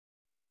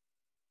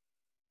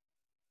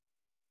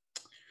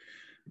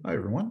Hi,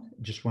 everyone.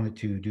 Just wanted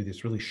to do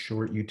this really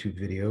short YouTube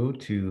video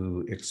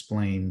to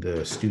explain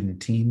the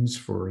student teams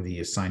for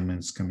the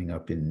assignments coming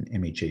up in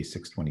MHA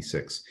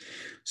 626.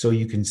 So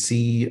you can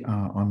see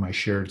on my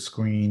shared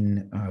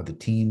screen the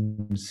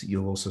teams.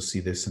 You'll also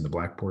see this in the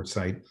Blackboard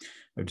site.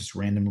 I've just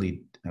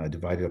randomly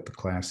divided up the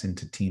class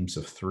into teams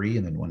of 3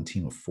 and then one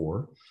team of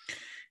 4.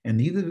 And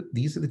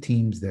these are the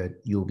teams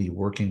that you'll be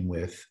working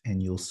with,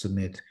 and you'll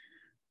submit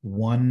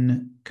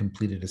one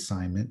completed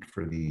assignment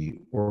for the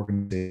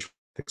organization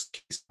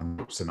case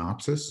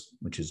synopsis,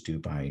 which is due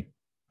by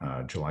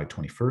July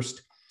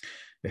 21st,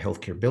 the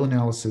healthcare bill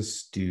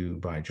analysis due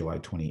by July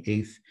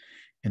 28th,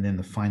 and then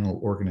the final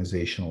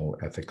organizational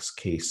ethics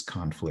case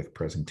conflict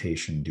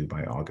presentation due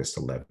by August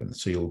 11th.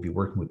 So you'll be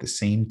working with the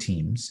same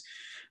teams.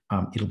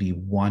 It'll be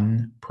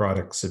one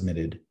product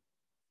submitted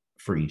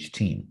for each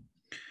team.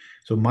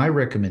 So my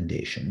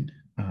recommendation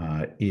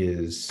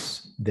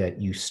is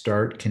that you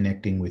start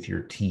connecting with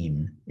your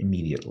team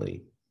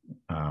immediately.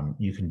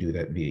 You can do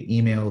that via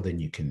email, then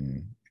you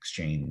can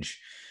exchange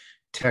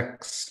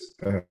texts,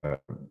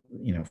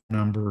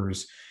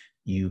 numbers.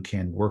 You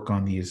can work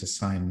on these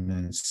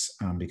assignments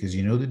because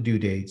you know the due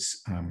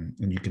dates, and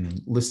you can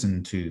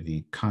listen to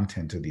the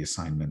content of the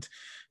assignment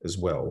as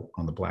well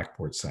on the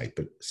Blackboard site.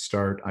 But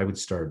I would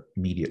start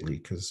immediately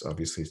because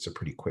obviously it's a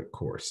pretty quick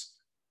course.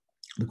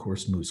 The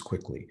course moves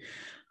quickly.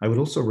 I would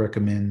also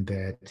recommend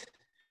that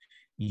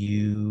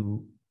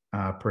you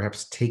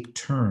perhaps take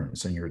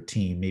turns on your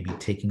team, maybe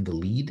taking the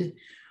lead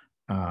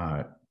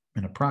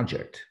in a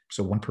project.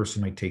 So one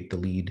person might take the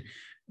lead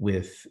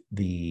with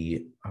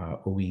the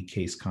OE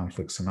case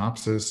conflict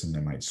synopsis, and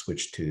then might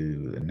switch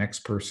to the next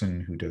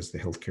person who does the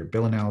healthcare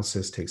bill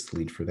analysis, takes the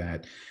lead for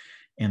that.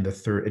 And the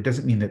third, it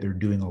doesn't mean that they're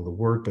doing all the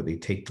work, but they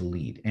take the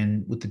lead.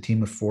 And with the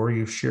team of 4,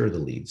 you share the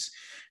leads.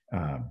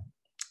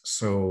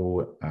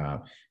 So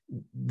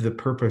the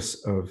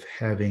purpose of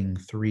having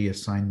 3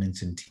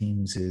 assignments in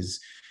teams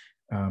is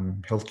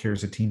healthcare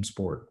is a team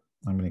sport.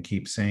 I'm going to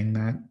keep saying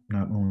that,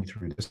 not only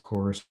through this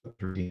course, but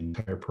through the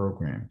entire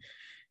program.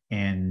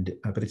 And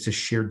but it's a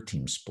shared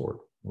team sport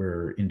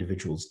where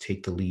individuals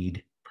take the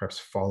lead, perhaps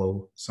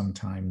follow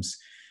sometimes,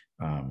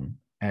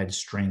 add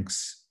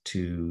strengths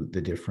to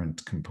the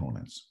different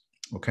components.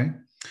 Okay.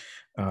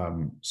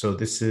 So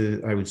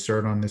I would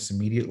start on this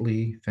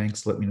immediately.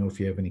 Thanks. Let me know if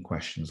you have any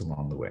questions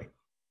along the way.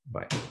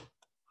 Bye.